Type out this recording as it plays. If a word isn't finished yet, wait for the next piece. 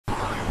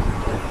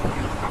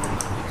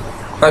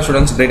Hi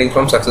students, greetings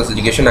from Success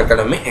Education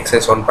Academy,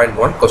 exercise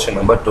 1.1, question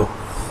number 2.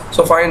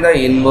 So find the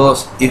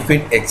inverse if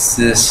it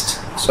exists.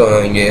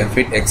 So if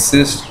it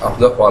exists of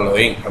the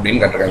following.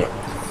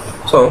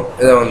 So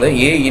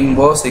A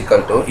inverse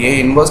equal to A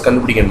inverse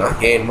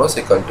A inverse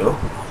equal to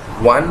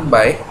 1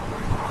 by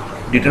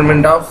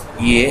determinant of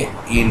A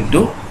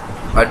into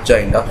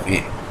adjoint of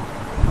A.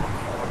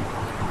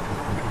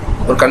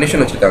 ஒரு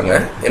condition வச்சிருக்காங்க.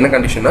 என்ன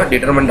கண்டிஷன்னா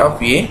determinant of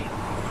A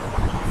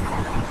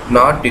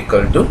not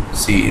equal to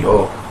 0.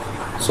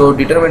 So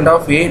determinant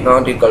of A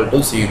not equal to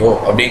 0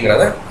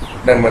 அப்படிங்கறத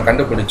நம்ம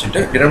கண்டுபிடிச்சிட்டு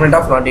determinant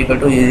of not equal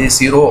to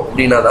 0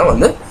 அப்படினா தான்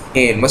வந்து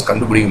A inverse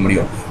கண்டுபிடிக்க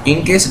முடியும். In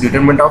case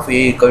determinant of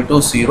A equal to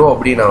 0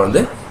 அப்படினா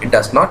வந்து it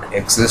does not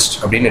exist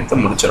அப்படினு எடுத்து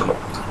முடிச்சிரணும்.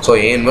 So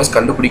A inverse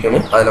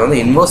கண்டுபிடிக்கணும். அதுல வந்து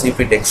inverse if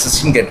it exists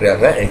னு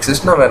கேட்றாங்க.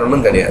 existனா வேற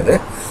ஒண்ணும் கிடையாது.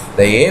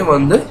 the A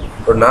வந்து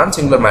ஒரு நான்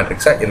சிங்குலர்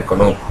மேட்ரிக்ஸா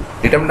இருக்கணும்.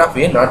 determinant of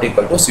A not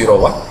equal to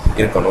 0வா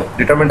இருக்கணும்.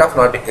 determinant of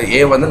not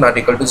A வந்து not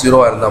equal to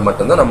 0 இருந்தா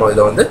மட்டும் தான் நம்ம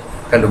இத வந்து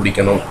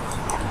கண்டுபிடிக்கணும்.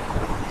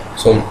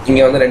 So இங்க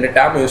வந்து ரெண்டு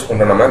டேர்ம் யூஸ்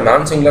பண்றோம் நம்ம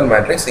நான் சிங்குலர்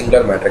மேட்ரிக்ஸ்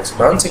சிங்குலர் மேட்ரிக்ஸ்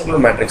நான்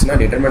singular மேட்ரிக்ஸ்னா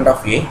determinant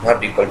of A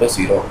not equal to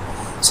 0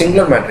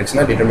 singular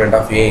மேட்ரிக்ஸ்னா determinant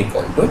of A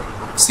equal to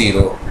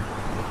 0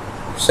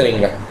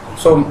 சரிங்களா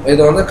சோ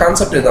இது வந்து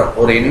கான்செப்ட் இதுதான்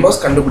ஒரு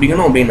இன்வெர்ஸ்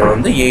கண்டுபிடிக்கணும் அப்படினா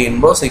வந்து A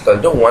inverse equal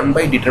to 1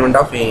 by determinant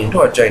of A into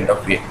adjoint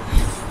of A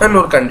and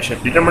ஒரு condition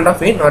determinant of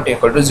A not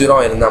equal to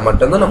 0 இருந்தா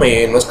மட்டும் தான் நம்ம A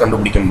inverse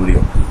கண்டுபிடிக்க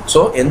முடியும் சோ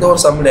எந்த ஒரு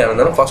சம்ல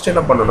இருந்தாலும் ஃபர்ஸ்ட்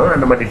என்ன பண்ணனும்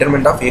நம்ம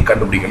determinant of A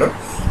கண்டுபிடிக்கணும்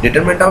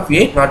determinant of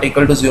A not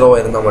equal to 0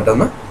 இருந்தா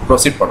மட்டும் தான்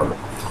ப்ரோசீட் பண்ணனும்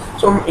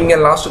சோ இங்க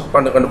லாஸ்ட்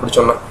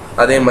கண்டுபிடிச்சோம்னா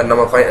அதே மாதிரி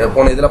நம்ம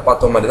போன இதுல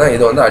பார்த்தோம் மாதிரி தான்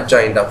இது வந்து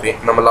adjoint of A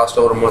நம்ம லாஸ்ட்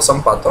ஒரு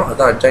சம் பார்த்தோம்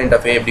அதான் adjoint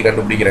of A எப்படி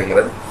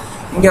கண்டுபிடிக்கிறங்கறது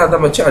இங்க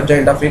அத வச்சு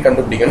adjoint of A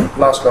கண்டுபிடிக்கணும்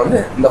லாஸ்ட்ல வந்து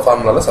இந்த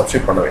ஃபார்முலால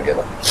சப்ஸ்டிட்யூட் பண்ண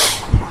வேண்டியது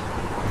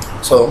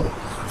சோ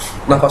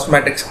நான் ஃபர்ஸ்ட்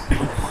மேட்ரிக்ஸ்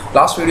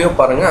லாஸ்ட் வீடியோ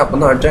பாருங்க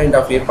அப்பதான் adjoint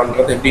of A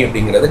பண்றது எப்படி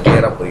அப்படிங்கிறது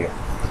கிளியரா புரியும்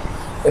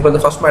இப்போ இந்த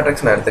ஃபர்ஸ்ட்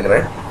மேட்ரிக்ஸ் நான்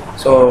எடுத்துக்கிறேன்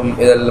சோ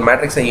இதல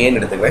மேட்ரிக்ஸை A ன்னு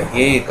எடுத்துக்கிறேன்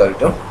A equal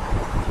to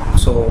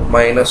so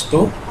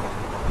 -2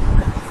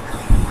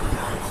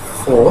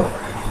 4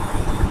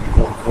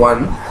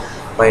 1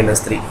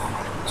 -3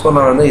 so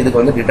நான் வந்து இதுக்கு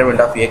வந்து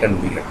determinant of A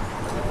கண்டுபிடிக்கிறேன்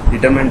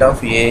determinant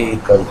of A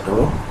equal to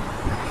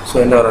so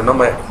என்ன வரும்னா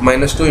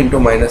 -2 into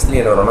 -3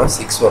 என்ன வரும்னா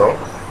 6 வரும்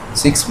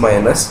 6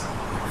 minus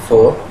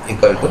 4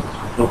 equal to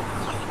 2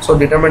 so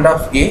determinant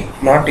of A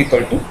not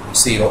equal to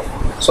 0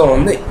 so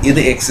வந்து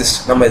இது exist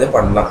நம்ம இத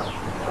பண்ணலாம்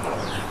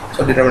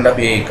so determinant of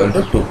A equal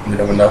to 2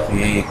 determinant of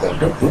A equal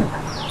to 2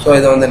 so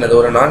இது வந்து என்னது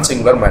ஒரு நான்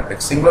சிங்குலர்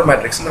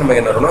மேட்ரிக்ஸ் நம்ம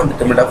என்ன வரணும்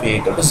determinant of A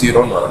equal to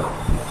 0 ன்னு வரணும்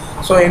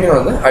so இனி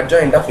வந்து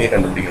adjoint of A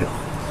கண்டுபிடிக்கணும்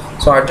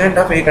so adjoint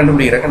of A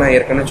கண்டுபிடிக்கிறதுக்கு நான்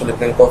ஏற்கனவே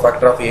சொல்லிருக்கேன்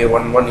cofactor of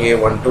A11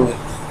 A12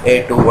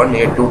 A21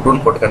 A22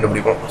 ன்னு போட்டு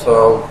கண்டுபிடிப்போம் so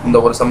இந்த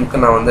ஒரு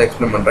சம்க்கு நான் வந்து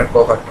எக்ஸ்பிளைன் பண்றேன்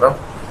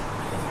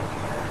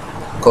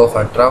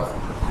cofactor of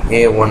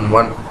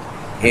A11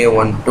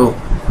 A12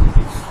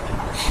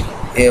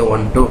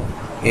 A12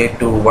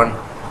 A21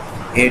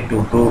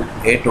 A22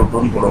 A22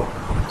 ன்னு போடுவோம்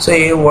so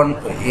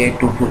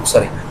A22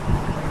 sorry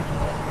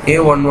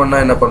A11 னா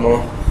என்ன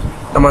பண்ணுவோம்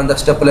நம்ம அந்த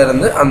ஸ்டெப்ல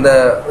இருந்து அந்த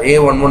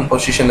A11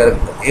 பொசிஷன்ல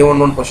இருக்கு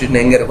A11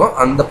 பொசிஷன் எங்க இருக்கோ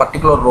அந்த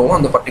பர்టిక్యులர் ரோவும்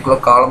அந்த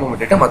பர்టిక్యులர் காலமும்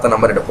விட்டுட்டு மத்த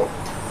நம்பர் எடுப்போம்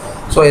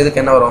சோ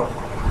இதுக்கு என்ன வரும்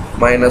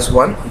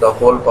 -1 the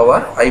whole power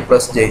I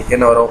plus j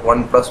என்ன வரும்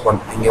 1 plus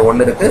 1 இங்க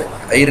 1 இருக்கு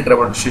I இருக்கிற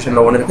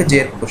பொசிஷன்ல 1 இருக்கு j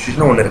இருக்கிற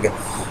பொசிஷன்ல 1 இருக்கு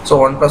சோ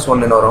 1 plus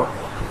 1 என்ன வரும்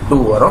 2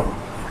 வரும்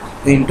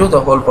into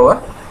the whole power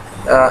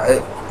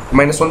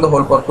 -1 the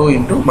whole power 2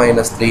 into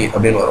 -3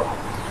 அப்படினு வரும்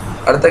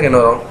அடுத்து என்ன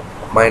வரும்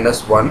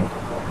 -1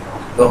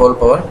 the whole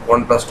power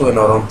 1 plus 2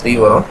 என்ன வரும் 3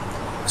 வரும்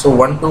so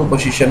 1 2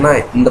 பொசிஷன்னா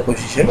இந்த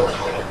பொசிஷன்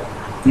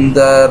இந்த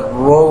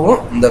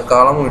ரோவும் இந்த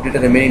காலமும்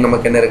விட்டுட்டு ரிமைனிங்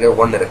நமக்கு என்ன இருக்கு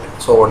 1 இருக்கு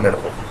so 1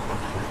 எடுப்போம்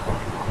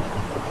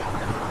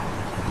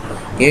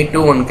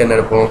A21 க்கு என்ன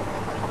எடுப்போம்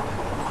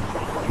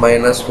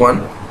 -1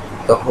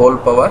 the whole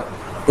power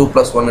 2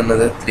 plus 1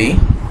 என்னது 3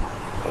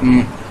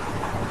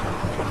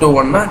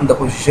 21 னா இந்த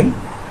பொசிஷன்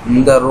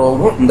இந்த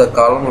ரோவும் இந்த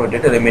காலமும்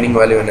விட்டுட்டு ரிமைனிங்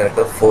வேல்யூ என்ன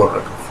இருக்கு 4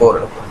 இருக்கு 4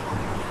 எடுப்போம்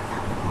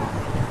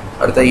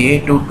அடுத்து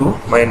A22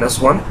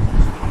 -1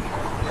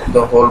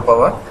 the whole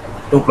power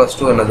 2 plus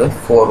 2 என்னது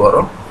 4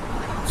 வரும்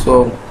so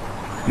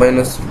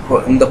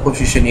இந்த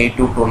பொசிஷன்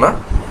A22 னா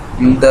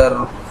இந்த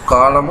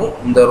காலமும்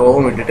இந்த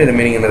ரோவும் விட்டுட்டு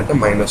ரிமைனிங் என்ன இருக்கு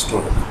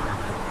 -2 இருக்கு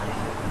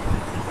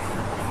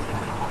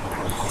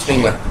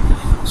சரிங்களா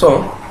so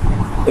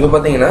இப்போ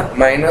பாத்தீங்கன்னா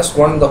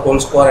 -1 the whole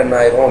square என்ன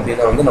ஆயிரும்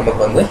அப்படினா வந்து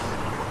நமக்கு வந்து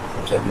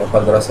சரி நான்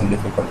ஃபர்தரா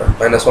சிம்பிளிஃபை பண்றேன்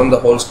 -1 the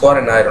whole square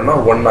என்ன ஆயிரும்னா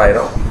 1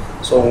 ஆயிரும்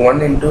so 1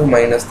 into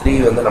 -3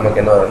 வந்து நமக்கு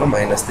என்ன வரும்னா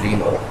 -3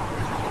 ன்னு வரும்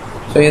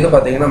so இது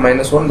பாத்தீங்கன்னா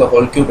 -1 the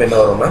whole cube என்ன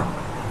வரும்னா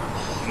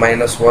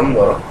 -1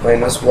 வரும்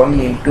 -1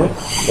 into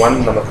 1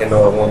 நமக்கு என்ன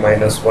வரும்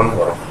 -1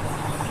 வரும்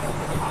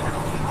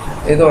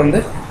இது வந்து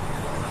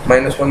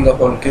 -1 the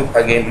whole cube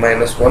again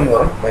 -1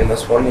 வரும்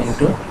 -1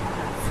 into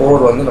 4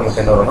 வந்து நமக்கு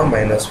என்ன வரும்னா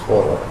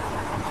 -4 வரும்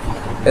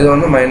இது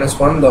வந்து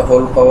 -1 the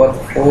whole power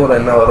 4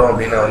 என்ன வரும்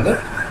அப்படினா வந்து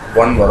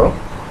 1 வரும்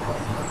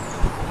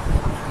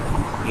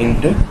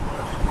into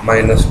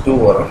 -2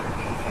 வரும்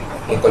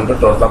equal to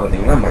total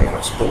பாத்தீங்கன்னா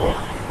 -2 வரும்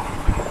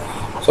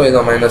so இது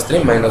 -3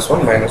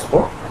 -1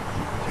 -4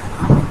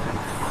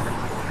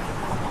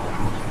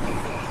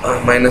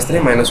 -3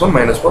 -1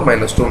 -4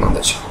 -2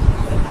 வந்துச்சு.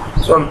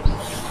 ஸோ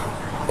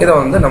இதை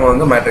வந்து நம்ம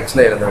வந்து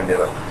மேட்ரிக்ஸில் எழுத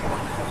வேண்டியதான்.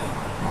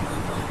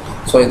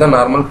 ஸோ இதுதான்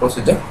நார்மல்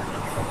ப்ரொசீஜர்.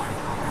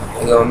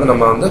 இதை வந்து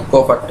நம்ம வந்து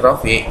கோஃபேக்டர்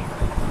ஆஃப் ஏ,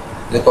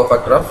 இது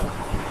cofactor of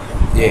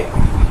A.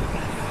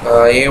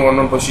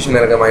 A1 position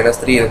இருக்குது,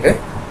 -3 இருக்குது.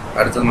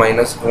 அடுத்தது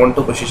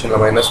 -1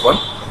 பொசிஷனில் -1,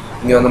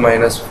 இங்கே வந்து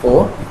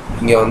 -4,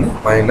 இங்கே வந்து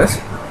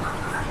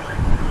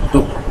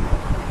 -2.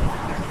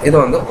 இது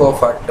வந்து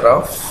கோஃபேக்டர்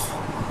ஆஃப்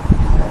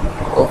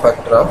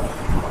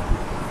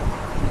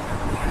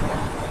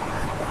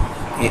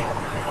ஏ.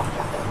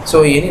 ஸோ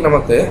இனி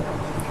நமக்கு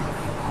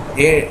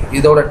ஏ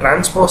இதோட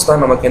டிரான்ஸ்போஸ்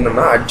தான் நமக்கு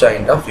என்னென்னா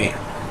adjoint of A.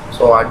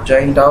 So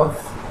adjoint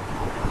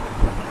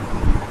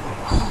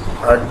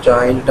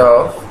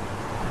of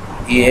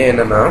ஏ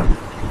என்னன்னா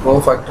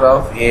cofactor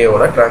of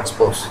ஏயோட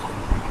transpose.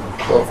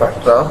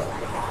 Cofactor of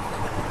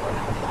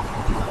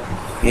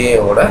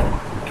ஏயோட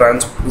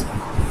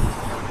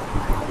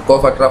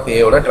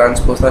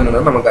transpose தான்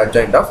என்னன்னா நமக்கு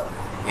adjoint of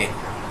A.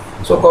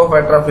 So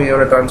cofactor of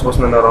ஏயோட transpose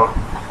என்ன வரும்?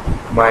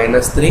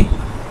 -3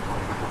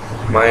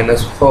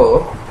 -4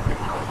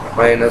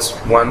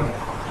 -1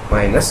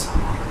 -2.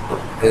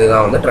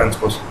 இதுதான் வந்து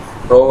டிரான்ஸ்போஸ்.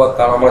 ரோவை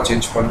காலமாக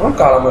சேஞ்ச் பண்ணுறோம்,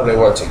 காலமாக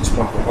ரோவாக சேஞ்ச்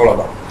பண்ணுறோம்,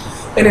 அவ்வளோதான்.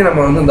 இனி நம்ம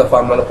வந்து இந்த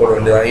ஃபார்முலா போட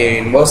வேண்டியதான். A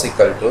inverse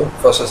equal to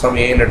first sum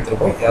ஏன்னு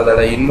எடுத்துருக்கோம்.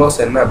 அதோட இன்வர்ஸ்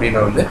என்ன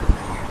அப்படின்னா வந்து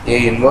A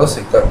inverse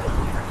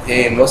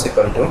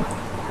equal to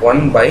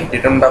 1 by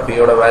determinant of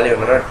ஏயோட value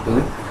என்னன்னா 2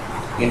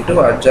 இன்ட்டு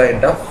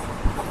அட்ஜாயிண்ட் ஆஃப்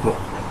 2.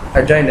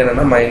 அட்ஜாயிண்ட்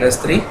என்னன்னா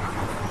 -3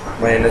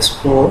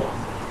 -4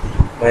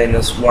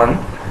 -1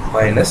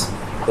 -2.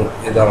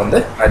 இதுதான் வந்து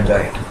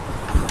அட்ஜாயிண்ட்.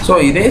 ஸோ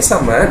இதே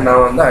சம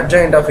நான் வந்து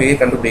அட்ஜாயிண்ட் ஆஃப் ஏ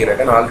கண்டுபிடிக்கிறேன்.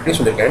 நான் ஆல்ரெடி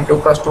சொல்லியிருக்கேன்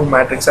 2x2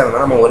 மேட்ரிக்ஸாக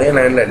இருந்தால் நம்ம ஒரே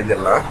லைனில்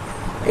எழுதிடலாம்.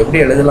 எப்படி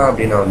எழுதலாம்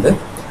அப்படின்னா வந்து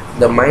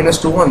இந்த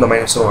 -2 அந்த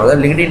 -2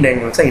 அதாவது லீடிங்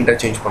டைமென்ஷன்ஸை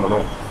இன்டர்சேஞ்ச்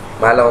பண்ணணும்.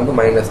 மேலே வந்து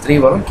 -3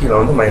 வரும், கீழே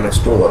வந்து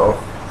 -2 வரும்.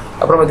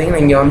 அப்புறம்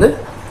பார்த்தீங்கன்னா இங்கே வந்து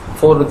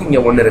 4 இருக்குது,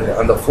 இங்கே 1 இருக்குது.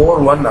 அந்த 4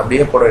 1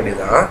 அப்படியே போட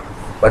வேண்டியதுதான்.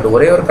 பட்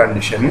ஒரே ஒரு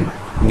கண்டிஷன்,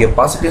 இங்கே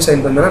பாசிட்டிவ்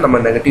சைன் இருந்ததுன்னா நம்ம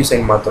நெகட்டிவ்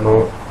சைன்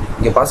மாற்றணும்,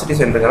 இங்கே பாசிட்டிவ்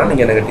சைன் இருக்குன்னா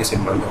நீங்கள் நெகட்டிவ்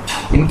சைன் பண்ணணும்.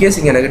 இன்கேஸ்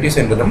இங்கே நெகட்டிவ்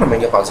சைன் இருந்தால் நம்ம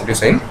இங்கே பாசிட்டிவ்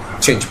சைன்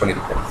சேஞ்ச்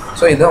பண்ணியிருக்கோம்.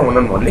 ஸோ இதுதான் ஒன்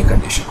அண்ட் ஒன்லி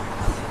கண்டிஷன்.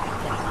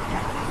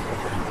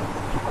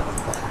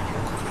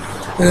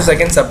 இது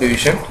செகண்ட்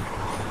சப்டிவிஷன்.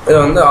 இது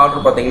வந்து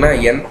ஆர்டர் பார்த்தீங்கன்னா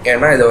என்,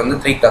 ஏன்னா இது வந்து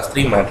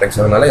 3x3 மேட்ரிக்ஸ்,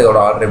 அதனால இதோட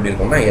ஆர்டர் எப்படி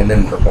இருக்கும்னா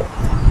என்னன்னு இருக்கும்.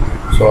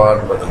 ஸோ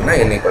ஆர்டர் பார்த்தீங்கன்னா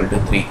n =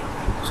 3.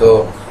 ஸோ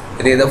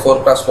இது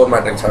 4x4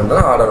 மேட்ரிக்ஸ்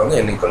இருந்தால் ஆர்டர் வந்து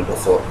n =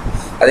 4.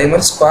 அதே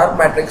மாதிரி ஸ்கொயர்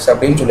மேட்ரிக்ஸ்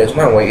அப்படின்னு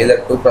சொல்லிச்சுன்னா இதை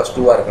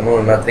 2x2 இருக்கணும்,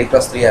 நான்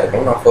 3x3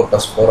 இருக்கணும், நான்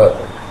 4x4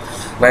 இருக்கணும்.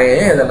 நான்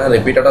ஏன் இதெல்லாம்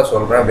ரிப்பீட்டடாக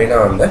சொல்கிறேன் அப்படின்னா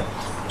வந்து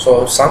ஸோ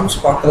சம்ஸ்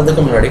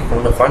பார்க்குறதுக்கு முன்னாடி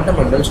கொஞ்சம்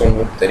ஃபண்டமெண்டல்ஸ்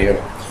உங்களுக்கு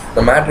தெரியணும்.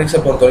 இந்த மேட்ரிக்ஸை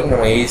பொறுத்த வரைக்கும்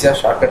நம்ம ஈஸியாக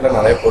ஷார்ட்கட்டில்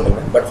நிறைய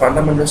போட்டுக்கலாம், பட்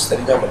ஃபண்டமெண்டல்ஸ்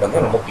தெரிஞ்சால்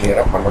மட்டும்தான் ரொம்ப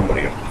கிளியராக பண்ண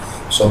முடியும்.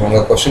 ஸோ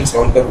உங்கள் கொஷின்ஸ்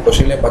 1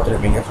 கொஷின்லேயே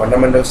பார்த்துருப்பீங்க,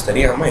 ஃபண்டமெண்டல்ஸ்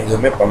தெரியாமல்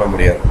எதுவுமே பண்ண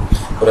முடியாது.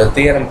 ஒரு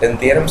தியரம் 10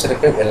 தியரம்ஸ்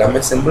இருக்குது, எல்லாமே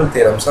சிம்பிள்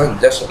தியரம்ஸ் தான்.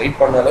 ஜஸ்ட் ரீட்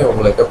பண்ணாலே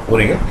உங்களுக்கு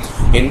புரியும்.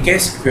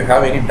 In case if you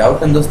have any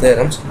doubt in this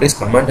theorems please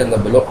comment in the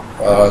below,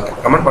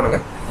 comment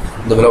பண்ணுங்கள்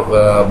இந்த below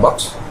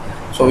box.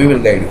 So we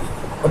will guide you.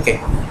 Okay.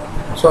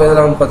 So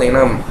இதில் வந்து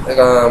பார்த்தீங்கன்னா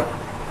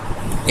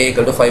A =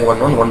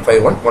 511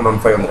 151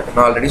 115 வந்துருக்கு.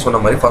 நான் ஆல்ரெடி சொன்ன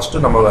மாதிரி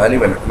ஃபஸ்ட்டு நம்ம வேல்யூ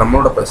வேணும்.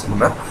 நம்மளோட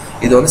பிரச்சனைனா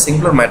இது வந்து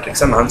சிங்குலர்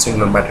மேட்ரிக்ஸாக நான்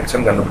சிங்குலர்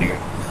மேட்ரிக்ஸ்னு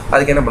கண்டுபிடிக்கணும்.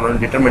 அதுக்கு என்ன பண்ணணும்?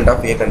 டிட்டர்மினன்ட்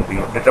ஆஃப் ஏ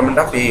கண்டுபிடிக்கணும்.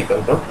 டிட்டர்மினன்ட் ஆஃப் ஏ =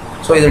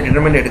 ஸோ இது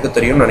டிட்டர்மினன்ட் எடுக்க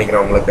தெரியும்னு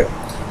நினைக்கிறேன் உங்களுக்கு.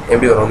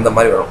 எப்படி வரும்? இந்த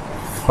மாதிரி வரும்.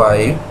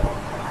 5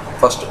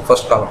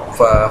 first column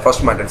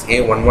first matrix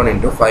A11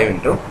 × 5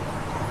 ×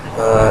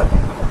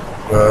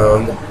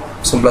 வந்து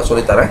சிம்பிளாக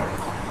சொல்லித்தரேன்.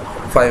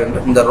 5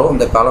 இந்த ரோ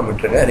இந்த காலம்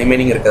விட்டுருங்க,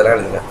 ரிமைனிங் இருக்கிறதெல்லாம்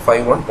எழுதுங்க.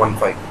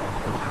 5115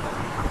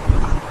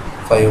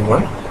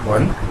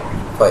 5115.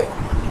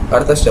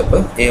 அடுத்த step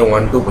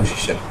A12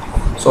 position.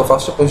 So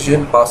first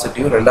position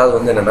positive, ரெண்டாவது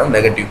வந்து என்னென்னா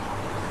நெகட்டிவ்.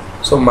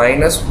 ஸோ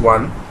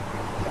 -1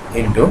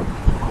 இன்ட்டு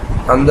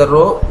அந்த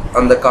ரோ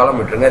அந்த காலம்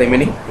விட்டுருங்க,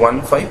 ரிமைனிங்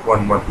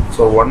 1511.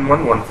 ஸோ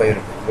 1115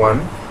 இருக்குது.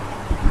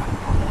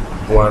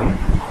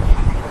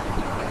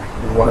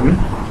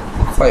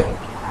 1115.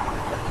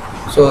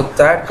 ஸோ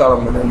தேர்ட்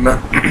காலம் என்னென்னா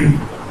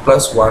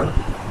 +1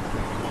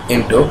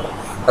 இன்ட்டு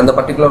அந்த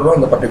பர்டிகுலர் ரோ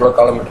அந்த பர்டிகுலர்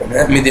காலம் விட்டுருங்க,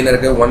 மீதி என்ன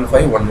இருக்குது?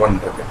 1511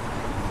 இருக்குது.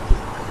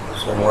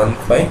 ஸோ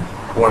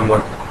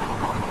 1511.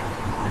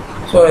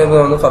 ஸோ இதை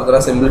வந்து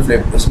ஃபர்தராக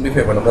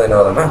சிம்பிளிஃபை பண்ணும்போது என்ன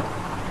வரும்னா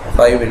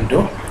 5 இன்ட்டு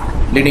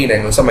லீடிங்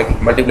டைமென்ஷன்ஸை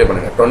மல்டிப்ளை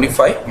பண்ணுங்கள்.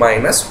 25 -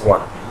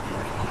 1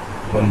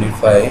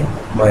 25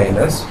 -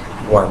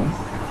 1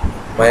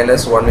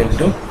 -1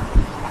 இன்ட்டு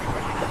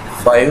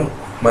 5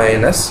 -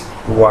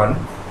 1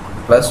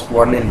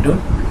 +1 இன்ட்டு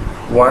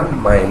 1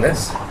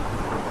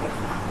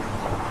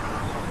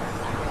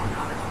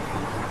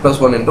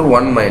 +1 இன்ட்டு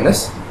 1 -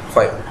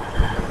 5.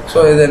 ஸோ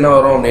இது என்ன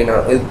வரும் அப்படின்னா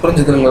இது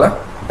புரிஞ்சுதுங்களா?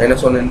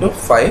 -1 இன்ட்டு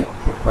 5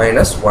 -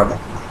 1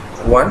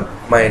 1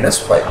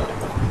 - 5.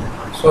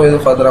 ஸோ இது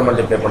ஃபர்தராக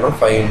மல்டிப்ளை பண்ணோம்.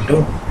 5 இன்ட்டு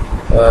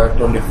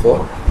 24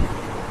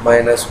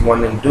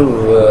 -1 இன்ட்டு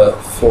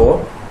 4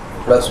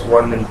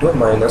 +1 இன்ட்டு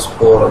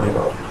 -4 அப்படின்னு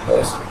வரும்.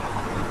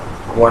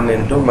 +1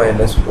 இன்ட்டு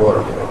 -4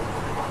 அப்படின்னு வரும்.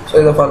 ஸோ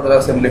இதை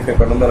ஃபர்தராக சிம்பிளிஃபை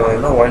பண்ணும்போது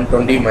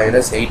 120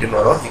 - 8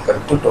 வரும்.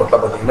 ஈக்குவல் டு டோட்டலாக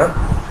பார்த்தீங்கன்னா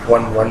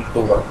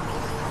 112 வரும்.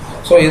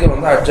 ஸோ இது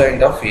வந்து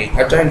adjoint of A.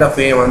 Adjoint of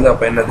A வந்து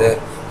அப்போ என்னது,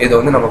 இது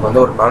வந்து நமக்கு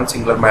வந்து ஒரு நான்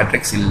சிங்குலர்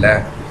மேட்ரிக்ஸ் இல்லை.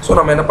 ஸோ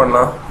நம்ம என்ன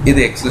பண்ணலாம், இது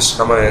எக்ஸிஸ்ட்,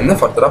 நம்ம வந்து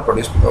ஃபர்தராக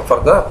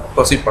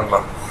ப்ரொசீட்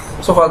பண்ணலாம்.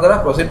 ஸோ ஃபர்தராக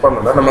ப்ரொசீட்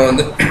பண்ணோம்னா நம்ம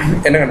வந்து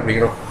என்ன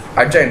கண்டுபிடிக்கணும்,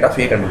 adjoint of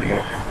A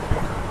கண்டுபிடிக்கணும்.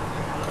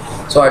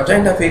 ஸோ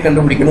adjoint of A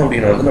கண்டுபிடிக்கணும்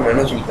அப்படின்னா வந்து நம்ம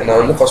என்ன சொல்லிட்டு,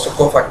 நான் வந்து ஃபர்ஸ்ட்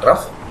கோஃபேக்டர்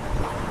ஆஃப்,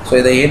 ஸோ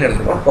இதை ஏன்னு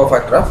எடுத்துக்கணும்,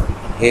 கோஃபேக்டர் ஆஃப்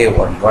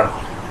A11.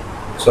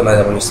 ஸோ நான்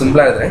இதை கொஞ்சம்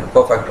சிம்பிளாக எழுதுறேன்.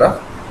 Cofactor of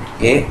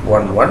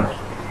A11,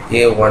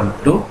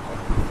 A12,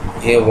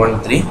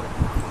 A13,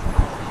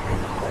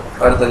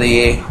 அடுத்தது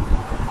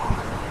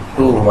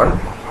A21,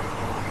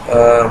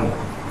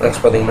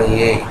 நெக்ஸ்ட் பார்த்தீங்கன்னா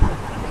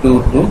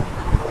A22,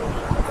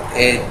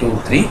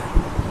 A23.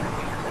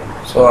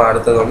 ஸோ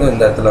அடுத்தது வந்து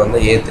இந்த இடத்துல வந்து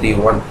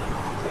A31,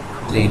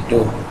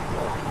 32,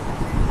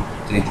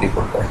 33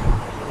 போட்டேன்.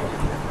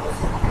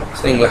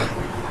 சரிங்களா?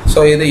 ஸோ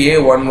இது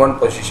A11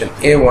 பொசிஷன்.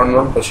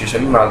 A11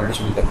 பொசிஷன் நான் ஆல்ரெடி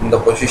சொல்லிட்டேன். இந்த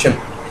பொசிஷன்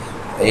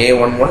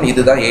A11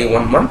 இதுதான்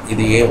A11,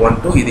 இது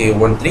A12, இது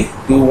A13,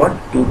 21,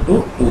 22,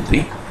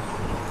 23,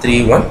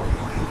 31,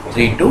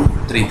 32,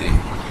 33.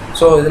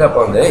 ஸோ இதில்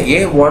இப்போ வந்து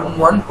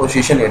A11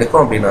 பொசிஷன்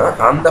எடுக்கும் அப்படின்னா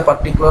அந்த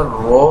பர்டிகுலர்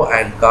ரோ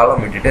அண்ட்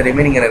காலம் விட்டுட்டு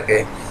ரிமைனிங் என்ன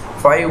இருக்குது,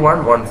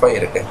 5115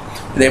 இருக்குது.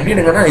 இது எப்படி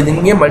இருக்குன்னா இது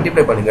இங்கே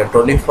மல்டிப்ளை பண்ணுங்க.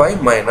 25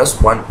 minus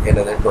 1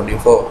 என்னது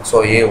 24. ஸோ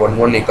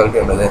A11 ஈக்குவல் டு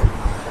என்னது,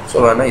 ஸோ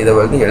வேணால் இதை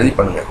வந்து எழுதி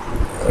பண்ணுங்கள்.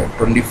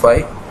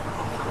 25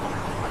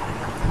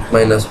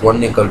 minus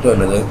 1 ஈக்குவல் டு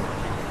என்னது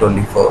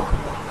 24.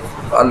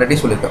 ஆல்ரெடி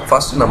சொல்லியிருக்கேன்,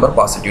 ஃபர்ஸ்ட் நம்பர்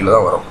பாசிட்டிவில்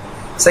தான் வரும்,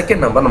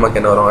 செகண்ட் நம்பர் நமக்கு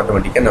என்ன வரும்,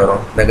 ஆட்டோமேட்டிக்காக என்ன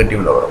வரும்,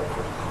 நெகட்டிவில் வரும்.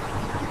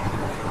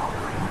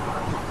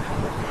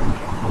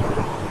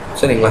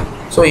 சரிங்களா?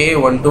 ஸோ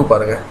A12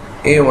 பாருங்கள்,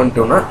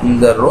 A12னா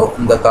இந்த ரோ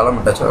இந்த காலம்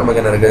விட்டாச்சுன்னா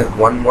நமக்கு என்ன இருக்குது,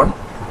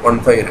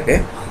 1115 இருக்குது.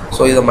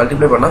 ஸோ இதை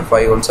மல்டிப்ளை பண்ணால்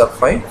 5 1s are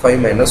 5, 5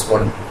 minus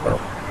 1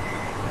 வரும்.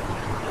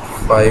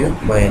 5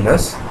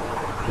 minus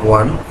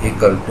 1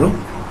 equal to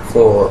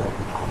 4.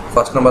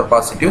 First number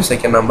positive,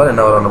 second number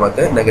என்ன வரும்,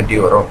 நமக்கு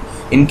நெகட்டிவ் வரும்.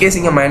 இன்கேஸ்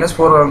இங்கே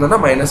 -4 இருந்ததுன்னா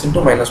 -,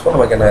 -4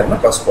 நமக்கு என்ன ஆயிரும்னா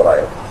 +4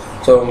 ஆயிரும்.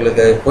 ஸோ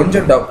உங்களுக்கு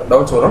கொஞ்சம்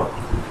டவுட்ஸ் வரும்,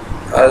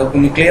 அது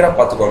கொஞ்சம் கிளியராக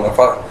பார்த்துக்கோங்க.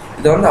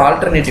 இது வந்து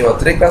ஆல்டர்னேட்டிவாக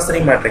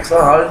 3x3 மேட்ரிக்ஸில்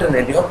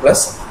ஆல்டர்னேட்டிவாக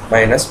plus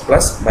minus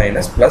plus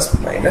minus plus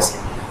minus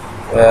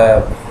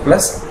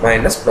plus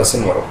minus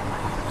ப்ளஸ்ன்னு வரும்.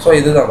 ஸோ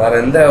இதுதான், வேறு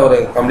எந்த ஒரு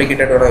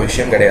காம்ப்ளிகேட்டடான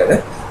விஷயம் கிடையாது.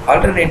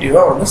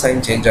 ஆல்டர்னேட்டிவாக வந்து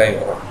சைன் சேஞ்ச் ஆகி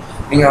வரும்.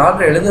 நீங்கள்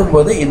ஆர்டர்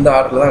எழுதும்போது இந்த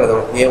ஆர்டரில் தான்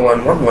எழுதணும்.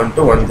 A11,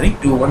 12, 13,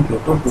 21,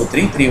 22,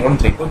 23, 31,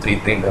 32,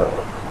 33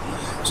 வரும்.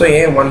 ஸோ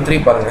A13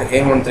 பாருங்கள்,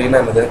 A13னா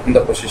என்னது, இந்த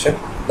பொசிஷன்,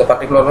 இந்த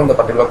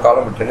பர்டிகுலர்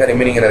காலம் விட்டுருங்க.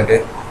 ரிமைனிங் இருக்குது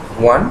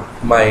 1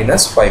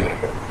 minus 5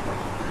 இருக்குது.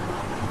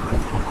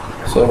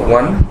 ஸோ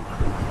 1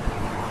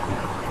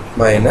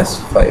 minus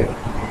 5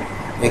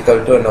 equal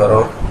to என்ன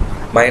வரும்,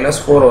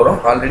 -4 வரும்.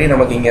 ஆல்ரெடி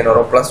நமக்கு இங்கே என்ன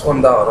வரும், +1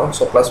 தான் வரும்.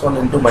 ஸோ +1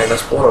 into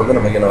 -4 வந்து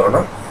நமக்கு என்ன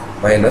வரும்னா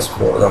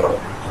 -4 தான்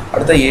வரும்.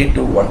 அடுத்த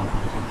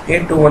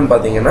A21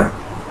 பார்த்தீங்கன்னா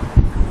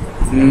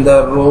இந்த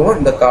ரோவும்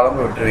இந்த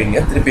காலமும் விட்டுருவீங்க.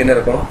 திருப்பி என்ன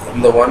இருக்கும்,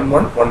 இந்த 1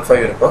 1 1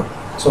 5 இருக்கும்.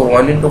 ஸோ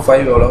 1 into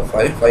 5 எவ்வளோ,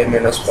 5, 5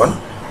 minus 1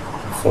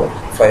 4,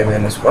 5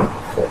 minus 1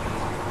 4,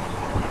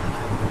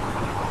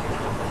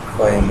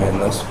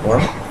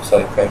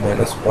 5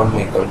 minus 1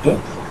 equal to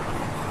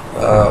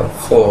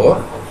 4.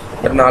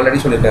 But நான் ஆல்ரெடி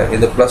சொல்லிட்டேன்,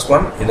 இது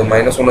 +1, இது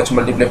 -1 வச்சு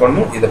மல்டிப்ளை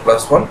பண்ணணும், இது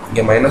 +1,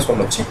 இங்கே -1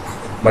 வச்சு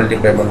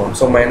மல்டிப்ளை பண்ணணும்.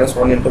 ஸோ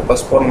 -1 into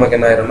 +4 நமக்கு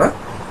என்ன ஆயிரும்னா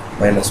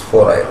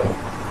 -4 ஆயிரும்.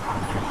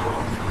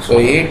 ஸோ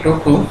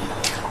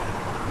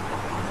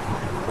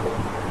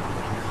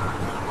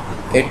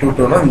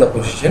A22னா இந்த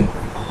பொசிஷன்,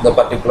 இந்த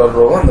பர்டிகுலர்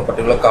ரோவும் இந்த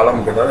பர்டிகுலர் காலம்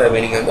இருக்கிறதால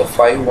ரிமைனிங் வந்து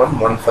 5 1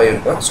 1 5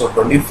 இருக்கு. ஸோ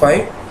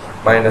 25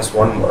 minus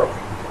 1 வரும்.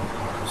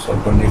 ஸோ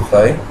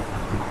 25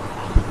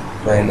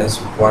 minus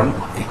 1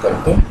 equal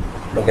to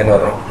நமக்கு என்ன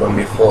வரும்,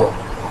 24.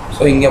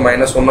 ஸோ இங்கே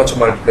 -1 வச்சு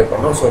மல்டிப்ளை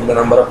பண்ணணும். ஸோ இந்த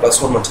நம்பரை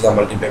 +1 வச்சு தான்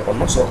மல்டிப்ளை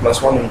பண்ணணும். ஸோ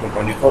 +1 into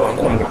 24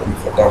 வந்து நமக்கு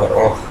 24 தான்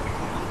வரும்.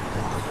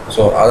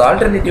 ஸோ அது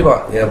ஆல்டர்னேட்டிவாக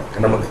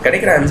நமக்கு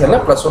கிடைக்கிற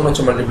ஆன்சரில் +1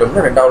 வச்சு மல்டிப்ளை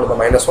பண்ணால் ரெண்டாவது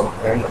 -1,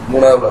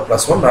 மூணாவது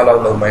 +1,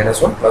 நாலாவது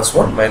 -1,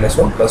 +1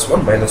 -1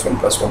 +1 -1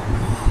 +1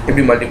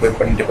 இப்படி மல்டிப்ளை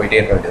பண்ணிட்டு போயிட்டே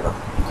இருக்க வேண்டியதான்.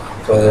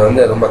 ஸோ இது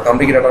வந்து ரொம்ப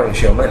காம்ப்ளிகேட்டடான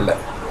விஷயம்னா இல்லை.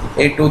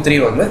 A23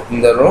 வந்து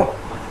இந்த ரோ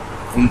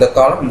இந்த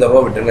காலம் இந்த ரோ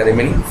விட்டுருங்க.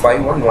 ரிமைனிங்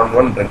 5 1 1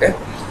 1 இருக்கு.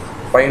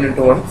 5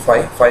 into 1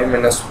 5, 5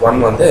 minus 1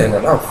 வந்து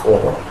என்னன்னா 4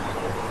 வரும்.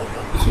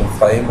 ஸோ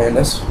 5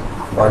 minus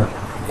 1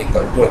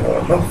 equal to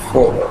என்னன்னா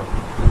 4 வரும்.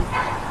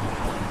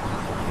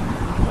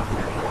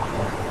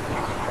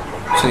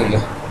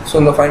 சரிங்களா? ஸோ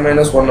இந்த 5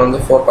 minus 1 வந்து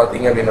 4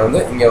 பார்த்தீங்க அப்படின்னா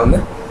வந்து இங்கே வந்து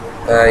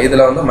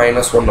இதில் வந்து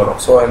 -1 வரும்.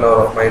 ஸோ என்ன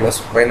வரும்,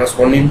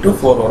 -1 into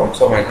 4 வரும்.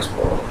 ஸோ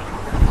 -4 வரும்.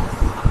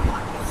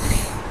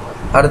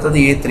 அடுத்தது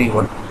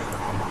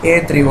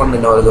A31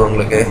 என்ன வருது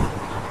உங்களுக்கு,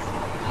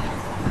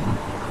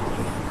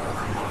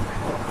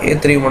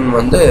 A31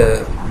 வந்து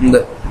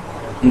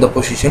இந்த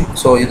பொசிஷன்.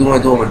 ஸோ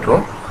இதுவும்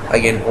விட்டுரும்.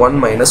 அகெயின் 1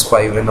 minus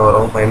 5 என்ன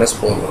வரும்,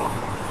 -4 வரும்.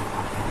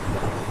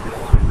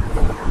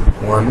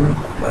 1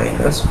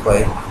 minus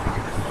 5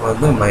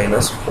 வந்து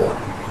 -4.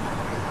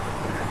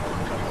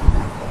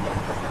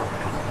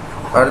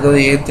 அடுத்தது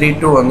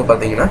A32 வந்து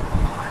பார்த்தீங்கன்னா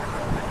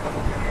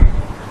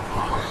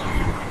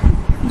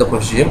இந்த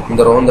பொசிஷன்,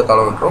 இந்த ரோ இந்த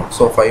காலம் விட்டுரும்.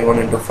 So 5 1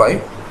 into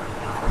 5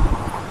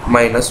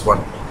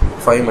 -1,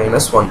 5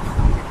 minus 1.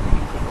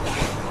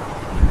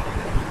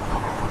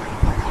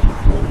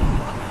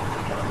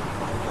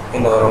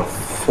 என்ன வரும்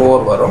 4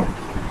 வரும்.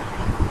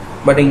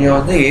 பட் இங்கே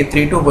வந்து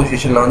A32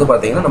 பொசிஷனில் வந்து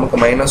பார்த்தீங்கன்னா நமக்கு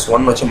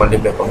 -1 வச்சு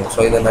மல்டிப்ளை பண்ணுவோம். ஸோ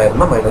இது என்ன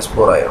ஆயிரும்னா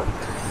 -4 ஆயிரும்.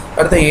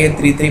 அடுத்து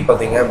A33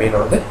 பார்த்தீங்க அப்படின்னா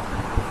வந்து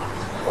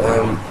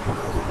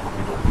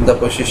இந்த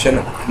பொசிஷன்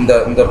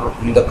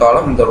இந்த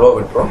காலம் இந்த ரோ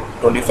விட்டுரும்.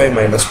 25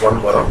 minus 1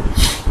 வரும்.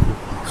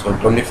 So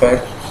 25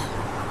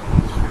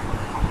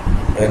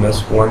 minus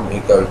 1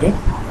 equal to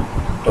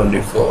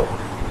 24.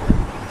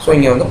 So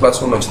இங்கே வந்து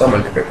 +1 வச்சு தான்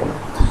மல்டிப்ளை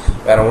பண்ணுவோம்.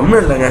 வேறு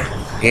ஒன்றும் இல்லைங்க.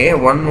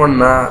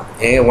 A11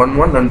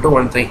 A11 and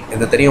 213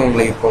 இது தெரியும்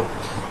உங்களுக்கு. இப்போ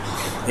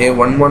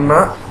A11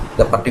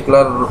 இந்த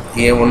பர்டிகுலர்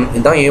A1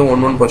 இதுதான்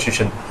A11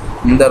 பொசிஷன்.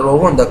 இந்த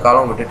ரோவும் அந்த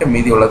காலம் விட்டுட்டு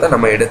மீதி உள்ளதை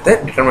நம்ம எடுத்து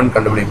டிட்டர்மினன்ட்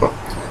கண்டுபிடிப்போம்.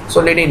 ஸோ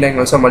லீடிங்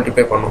டைகனல்ஸாக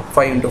மல்டிப்ளை பண்ணுவோம்.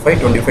 5 into 5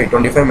 25.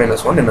 25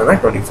 minus 1 என்னன்னா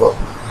 24.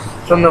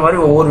 ஸோ இந்த மாதிரி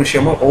ஒவ்வொரு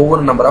விஷயமும்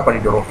ஒவ்வொரு நம்பராக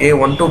பண்ணிட்டு வரும்.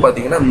 A12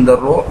 பார்த்தீங்கன்னா இந்த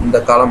ரோ இந்த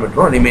காலம்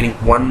விட்டுரும். ரிமைனிங்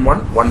 11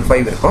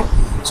 15 இருக்கும்.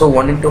 ஸோ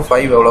 1 into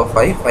 5 எவ்வளோ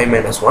 5 5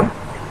 minus 1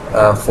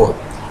 4.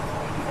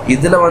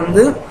 இதில்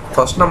வந்து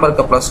ஃபர்ஸ்ட்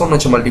நம்பருக்கு +1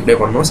 வச்சு மல்டிப்ளை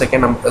பண்ணணும்.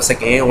 செகண்ட்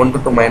A12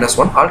 to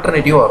 -1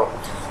 ஆல்டர்னேட்டிவ் வரும்.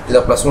 இதை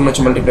 +1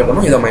 வச்சு மல்டிப்ளை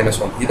பண்ணணும். இதை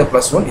 -1 இதை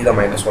 +1 இதை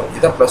 -1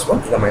 இதை +1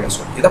 இதை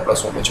 -1 இதை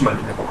 +1 வச்சு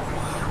மல்டிப்ளை பண்ணணும்.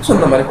 ஸோ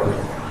இந்த மாதிரி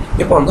பண்ணுவோம்.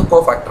 இப்போ வந்து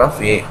கோஃபேக்டர் ஆஃப்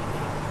A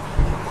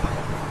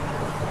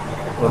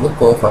வந்து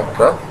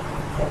cofactor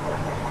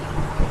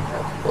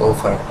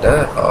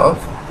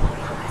of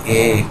A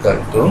equal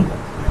to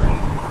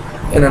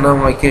என்னென்னா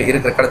நமக்கு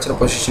இருக்கிற கிடச்சிற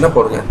பொசிஷனை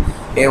போடுங்க.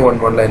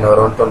 A11 என்ன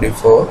வரும்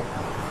 24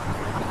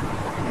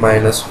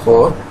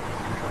 -4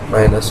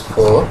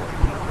 -4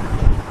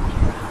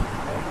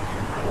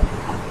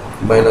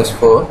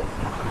 -4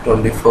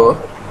 24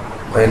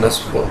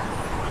 -4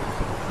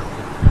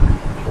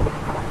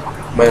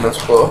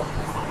 -4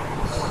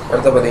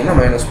 அடுத்து பார்த்தீங்கன்னா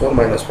 -4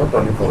 -4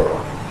 24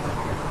 வரும்.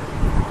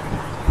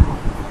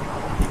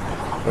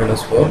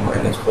 -4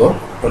 -4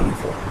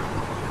 24.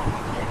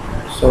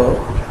 ஸோ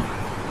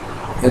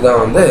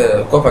இதுதான் வந்து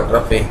கோஃபேக்டர்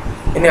ஆஃப் A.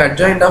 இனி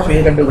அட்ஜாயிண்ட் ஆஃப் A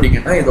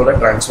கண்டுபிடிக்கணும்னா இதோட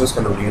டிரான்ஸ்போஸ்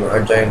கண்டுபிடிக்கணும்.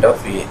 Adjoint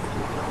of A.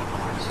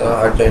 So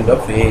adjoint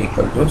of A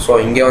equal to so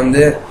இங்கே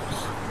வந்து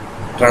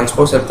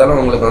டிரான்ஸ்போஸ் எடுத்தாலும்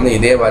உங்களுக்கு வந்து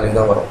இதே வேல்யூ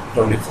தான் வரும்.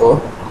 24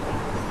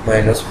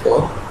 -4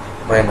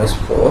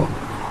 -4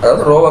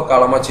 அதாவது ரோவை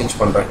காலமாக சேஞ்ச்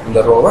பண்ணுறேன். இந்த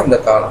ரோவை இந்த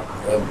காலம்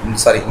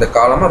இந்த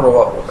காலமாக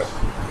ரோவாக போடுறேன்.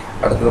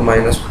 அடுத்தது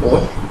 -4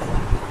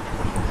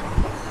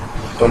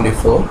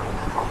 24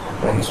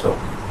 -4.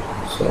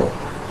 ஸோ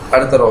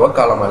அடுத்த ரோவை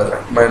காலமாக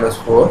எழுதுறேன்.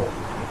 -4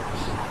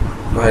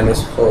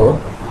 -4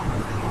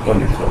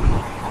 24.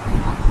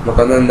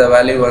 நமக்கு வந்து இந்த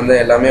வேல்யூ வந்து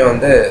எல்லாமே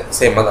வந்து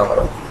சேமாக தான்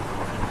வரும்.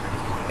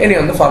 இனி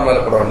வந்து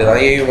ஃபார்முலா போட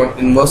வேண்டியதான். A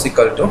inverse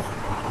equal to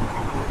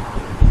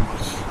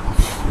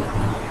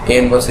A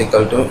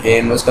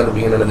inverse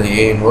கண்டுபிடிக்கிறது.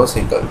 A inverse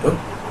equal to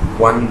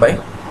 1 by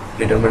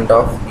determinant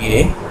of A.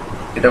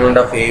 determinant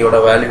of A யோட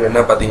வேல்யூ என்ன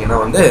பார்த்தீங்கன்னா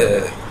வந்து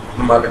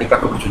நம்ம ஆல்ரெடி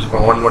கண்டுபிடிச்சி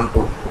வச்சுருக்கோம்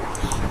 112.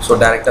 ஸோ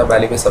டேரெக்டாக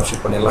வேல்யூவை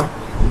சப்ஸ்டியூட் பண்ணிடலாம்.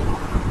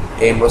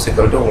 A inverse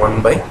equal to 1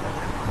 by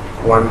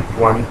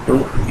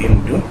 112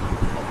 into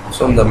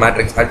so இந்த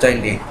மேட்ரிக்ஸ்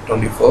adjoint A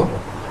 24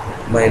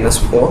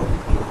 -4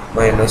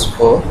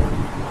 -4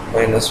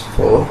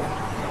 -4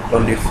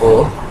 24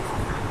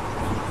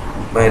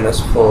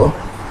 -4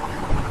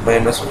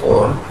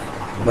 -4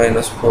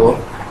 -4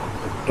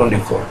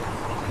 24.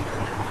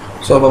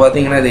 ஸோ இப்போ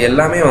பார்த்தீங்கன்னா இது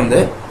எல்லாமே வந்து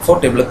 4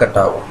 டேபிளுக்கு கட்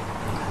ஆகும்.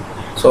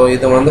 ஸோ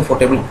இது வந்து 4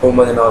 டேபிளுக்கு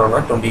போகும்போது என்ன வரும்னா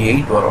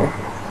 28 வரும்.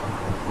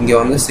 இங்கே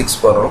வந்து 6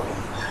 வரும்.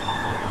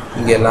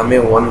 இங்கே எல்லாமே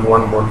 1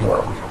 1 1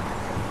 வரும்.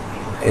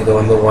 இது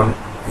வந்து 1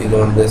 இது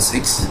வந்து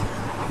 6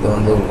 இது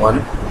வந்து 1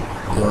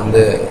 இது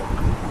வந்து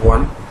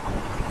 1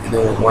 இது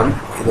 1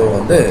 இது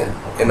வந்து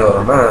என்ன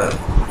வரும்னா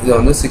இது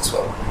வந்து 6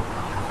 வரும்.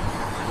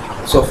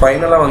 ஸோ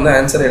ஃபைனலாக வந்து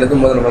ஆன்சர்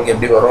எழுதும்போது நமக்கு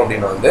எப்படி வரும்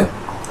அப்படின்னா வந்து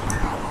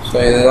ஸோ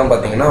இதுதான்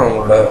பார்த்தீங்கன்னா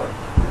அவங்களோட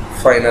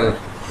ஃபைனல்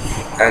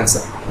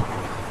ஆன்சர்.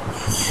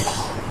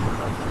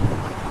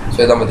 ஸோ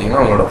இதான்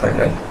பார்த்தீங்கன்னா அவங்களோட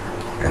ஃபைனல்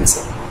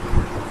ஆன்சர்.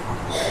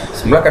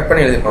 சிம்பிளாக கட்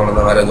பண்ணி எழுதிருப்பாங்க,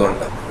 அவ்வளோதான், வேறு எதுவும்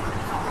இல்லை.